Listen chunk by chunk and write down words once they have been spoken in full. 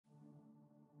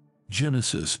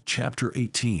Genesis chapter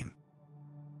 18.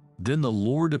 Then the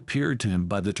Lord appeared to him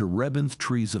by the terebinth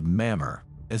trees of Mamre,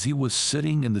 as he was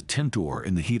sitting in the tent door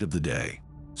in the heat of the day.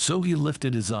 So he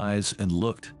lifted his eyes and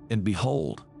looked, and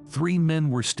behold, 3 men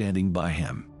were standing by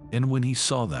him. And when he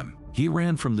saw them, he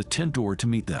ran from the tent door to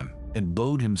meet them, and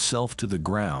bowed himself to the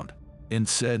ground, and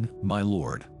said, My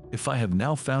Lord, if I have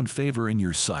now found favor in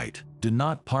your sight, do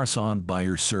not pass on by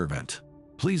your servant.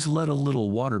 Please let a little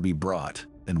water be brought,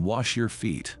 and wash your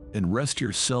feet, and rest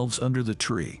yourselves under the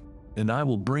tree. And I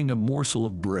will bring a morsel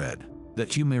of bread,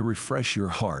 that you may refresh your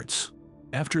hearts.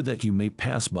 After that you may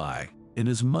pass by,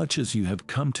 inasmuch as you have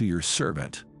come to your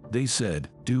servant. They said,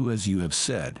 Do as you have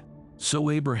said. So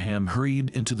Abraham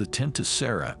hurried into the tent to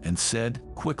Sarah and said,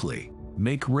 Quickly,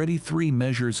 make ready 3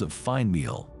 measures of fine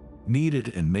meal, knead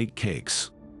it and make cakes.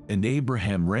 And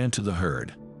Abraham ran to the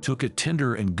herd, took a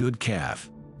tender and good calf,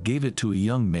 gave it to a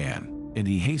young man, and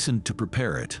he hastened to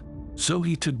prepare it. So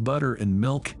he took butter and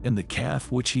milk and the calf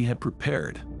which he had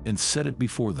prepared, and set it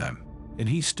before them. And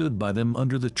he stood by them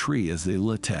under the tree as they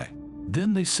lit.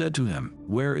 Then they said to him,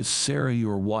 Where is Sarah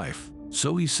your wife?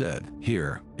 So he said,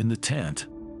 Here, in the tent.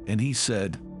 And he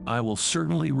said, I will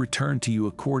certainly return to you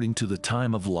according to the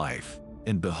time of life.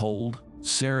 And behold,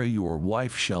 Sarah your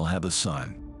wife shall have a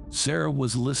son. Sarah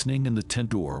was listening in the tent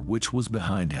door which was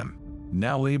behind him.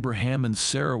 Now Abraham and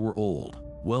Sarah were old,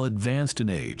 well advanced in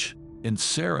age, and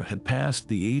Sarah had passed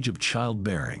the age of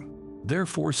childbearing.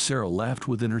 Therefore Sarah laughed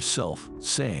within herself,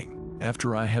 saying,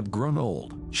 After I have grown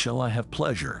old, shall I have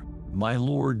pleasure, my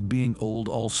Lord being old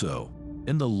also?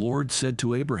 And the Lord said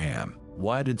to Abraham,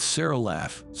 Why did Sarah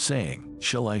laugh, saying,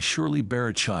 Shall I surely bear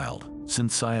a child,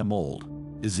 since I am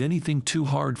old? Is anything too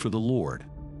hard for the Lord?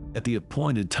 At the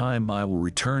appointed time I will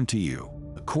return to you,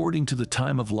 according to the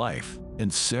time of life,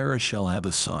 and Sarah shall have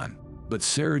a son. But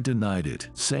Sarah denied it,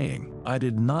 saying, I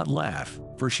did not laugh,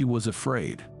 for she was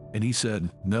afraid. And he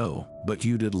said, No, but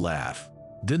you did laugh.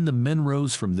 Then the men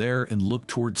rose from there and looked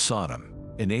toward Sodom,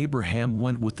 and Abraham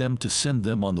went with them to send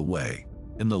them on the way.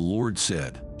 And the Lord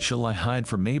said, Shall I hide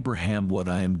from Abraham what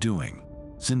I am doing?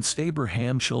 Since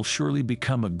Abraham shall surely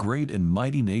become a great and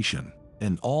mighty nation,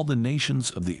 and all the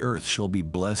nations of the earth shall be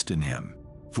blessed in him.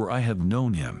 For I have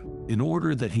known him, in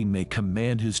order that he may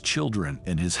command his children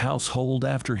and his household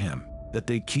after him, that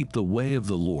they keep the way of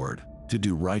the Lord, to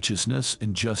do righteousness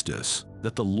and justice,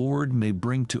 that the Lord may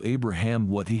bring to Abraham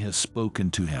what he has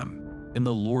spoken to him. And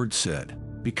the Lord said,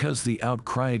 Because the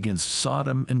outcry against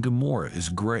Sodom and Gomorrah is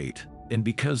great, and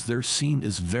because their sin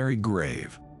is very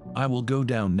grave, I will go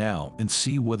down now and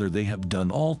see whether they have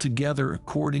done altogether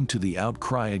according to the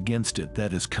outcry against it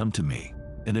that has come to me.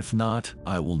 And if not,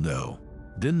 I will know.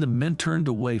 Then the men turned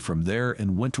away from there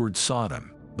and went toward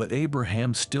Sodom, but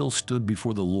Abraham still stood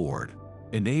before the Lord.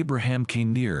 And Abraham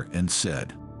came near and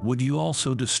said, Would you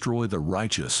also destroy the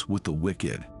righteous with the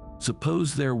wicked?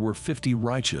 Suppose there were 50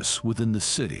 righteous within the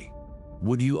city.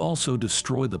 Would you also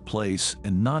destroy the place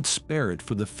and not spare it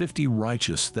for the 50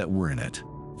 righteous that were in it?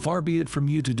 Far be it from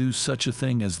you to do such a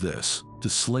thing as this, to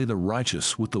slay the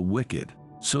righteous with the wicked,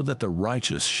 so that the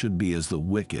righteous should be as the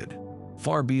wicked.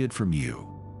 Far be it from you.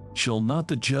 Shall not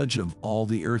the judge of all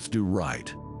the earth do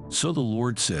right? So the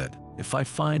Lord said, If I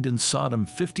find in Sodom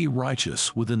 50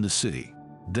 righteous within the city,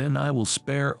 then I will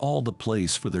spare all the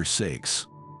place for their sakes.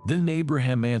 Then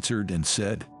Abraham answered and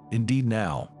said, Indeed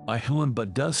now, I who am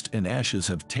but dust and ashes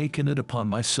have taken it upon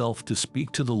myself to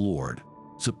speak to the Lord.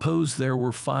 Suppose there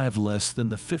were 5 less than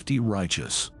the 50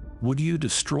 righteous. Would you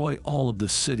destroy all of the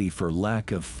city for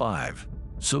lack of 5?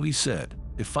 So he said,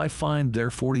 If I find there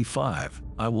 45,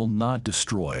 I will not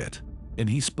destroy it. And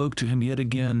he spoke to him yet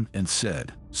again and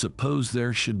said, Suppose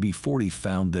there should be 40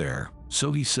 found there.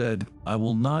 So he said, I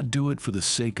will not do it for the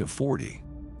sake of 40.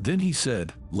 Then he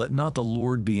said, Let not the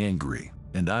Lord be angry,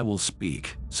 and I will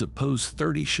speak. Suppose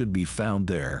 30 should be found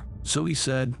there. So he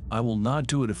said, I will not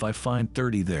do it if I find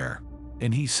 30 there.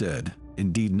 And he said,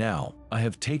 Indeed now, I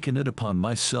have taken it upon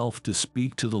myself to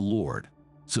speak to the Lord.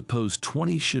 Suppose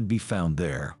 20 should be found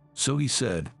there. So he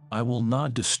said, I will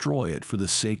not destroy it for the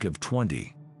sake of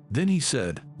 20. Then he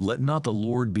said, Let not the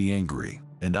Lord be angry,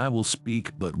 and I will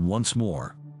speak but once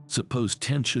more. Suppose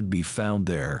 10 should be found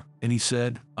there. And he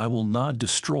said, I will not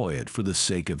destroy it for the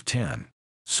sake of 10.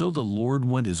 So the Lord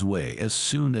went his way as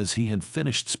soon as he had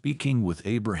finished speaking with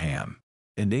Abraham.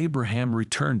 And Abraham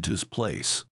returned to his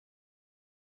place.